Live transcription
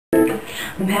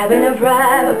I'm having a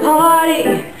private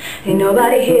party. Ain't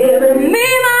nobody here but me,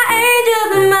 my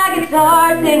angels, and my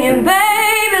guitar singing,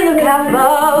 baby, look how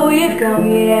far we've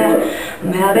come, yeah.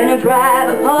 I'm having a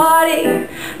private party,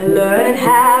 learning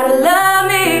how to love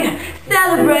me,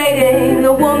 celebrating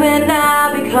the woman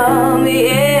I become,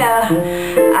 yeah.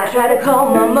 I tried to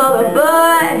call my mother,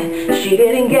 but she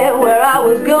didn't get where I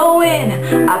was going.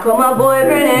 I called my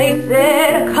boyfriend and he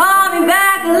said, call me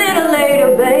back a little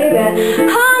later,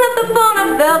 baby. Hung up the phone,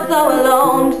 I felt so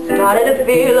alone, started to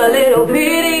feel a little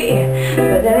pity,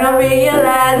 but then I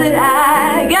realized that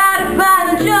I gotta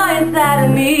find the joy inside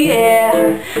of me,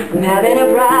 yeah. I'm having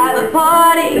a private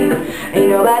party, ain't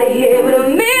nobody here but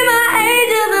me, my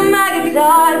angels, and my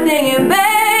guitar singing,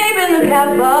 baby, look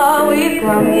how far we've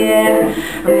come, yeah.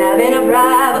 I'm having a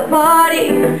private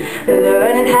party,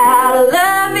 learning how to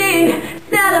love me,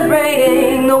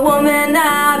 celebrating the woman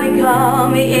I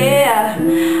become, yeah.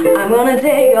 I'm gonna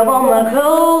take off all my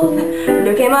clothes,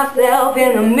 look at myself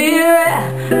in the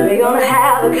mirror. We're gonna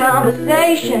have a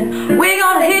conversation, we're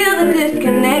gonna heal the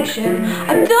disconnection.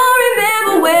 I don't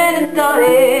remember when it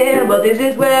started, but this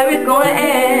is where it's gonna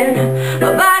end.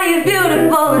 My body is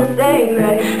beautiful and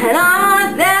sacred, and I'm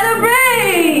gonna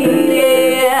celebrate,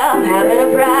 yeah. I'm having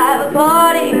a private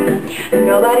party,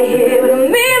 nobody here but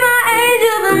me, my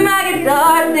angels, and my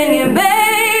guitar singing,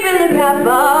 baby, look how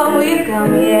far we've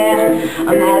come, yeah.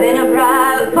 I'm having a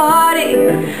private party,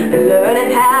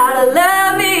 learning how to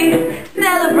love me,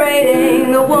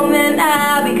 celebrating the woman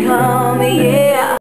I become, yeah.